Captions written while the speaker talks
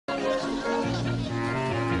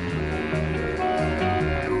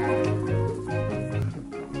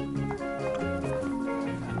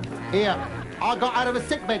Here, I got out of a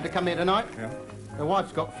sick bed to come here tonight. Yeah. The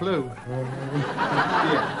wife's got flu. Here,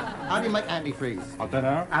 how do you make antifreeze? I don't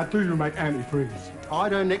know. How do you make antifreeze? I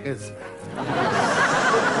don't knickers. Here,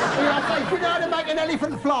 I say, do you know how to make an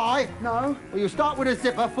elephant fly? No. Well, you start with a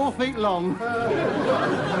zipper 4 feet long.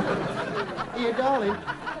 Here, darling,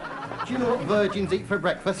 do you know what virgins eat for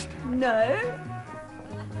breakfast? No.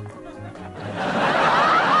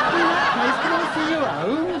 Please, can I see your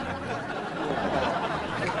own?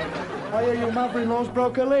 I hear your mother-in-law's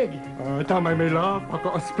broke a leg. Don't make me laugh. I've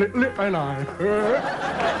got a split lip, ain't I?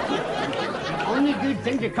 Only good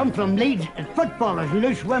thing to come from Leeds is footballers and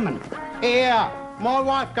loose women. Here, my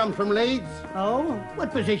wife comes from Leeds. Oh?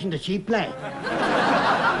 What position does she play?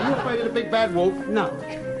 Are you afraid of the big bad wolf? No.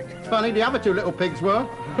 Funny, the other two little pigs were.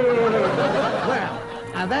 Well,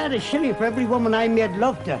 I've had a shilling for every woman I made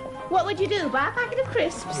love to. What would you do? Buy a packet of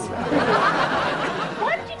crisps?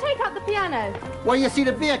 Why did you take out the piano? Well, you see,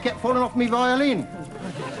 the beer kept falling off me violin.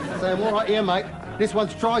 So I'm all right here, mate. This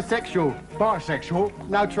one's trisexual. Bisexual?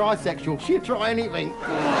 No, trisexual. She'd try anything.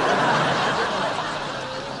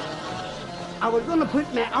 I was going to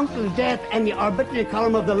put my uncle's death in the obituary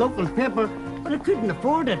column of the local paper, but I couldn't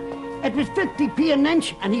afford it. It was 50p an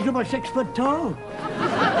inch, and he's over 6 foot tall.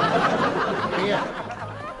 Here.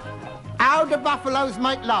 How do buffaloes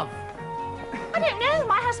make love? I don't know.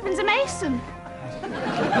 My husband's a mason.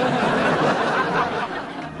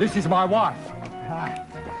 This is my wife.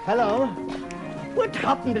 Hello? What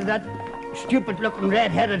happened to that stupid-looking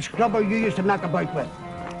red-headed scrubber you used to knock about with?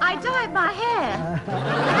 I dyed my hair.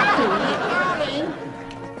 Darling,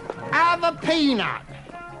 have a peanut.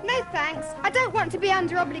 No, thanks. I don't want to be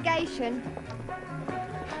under obligation.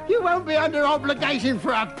 You won't be under obligation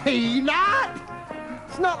for a peanut.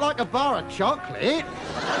 It's not like a bar of chocolate.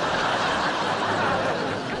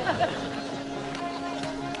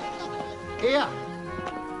 Here.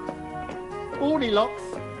 Baldy locks.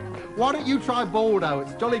 Why don't you try Baldo?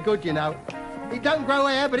 It's jolly good, you know. It don't grow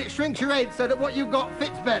hair, but it shrinks your head so that what you've got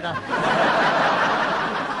fits better.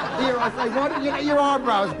 Here, I say, why don't you let your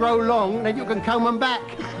eyebrows grow long, then you can comb them back.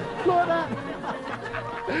 Like that.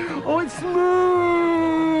 Oh, it's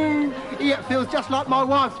smooth. Yeah, it feels just like my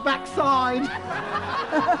wife's backside.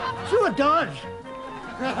 Sure it does.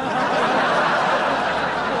 I'm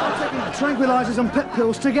taking tranquilizers and pet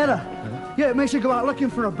pills together. Yeah, it makes you go out looking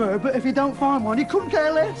for a bird, but if you don't find one, you couldn't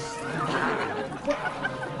care less.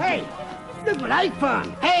 Hey, look what I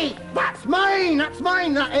found. Hey, that's mine,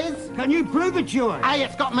 that is. Can you prove it's yours? Hey,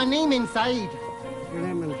 it's got my name inside. Your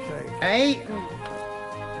name inside. Hey,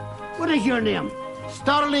 What is your name?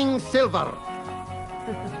 Sterling Silver.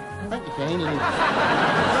 Thank you kindly.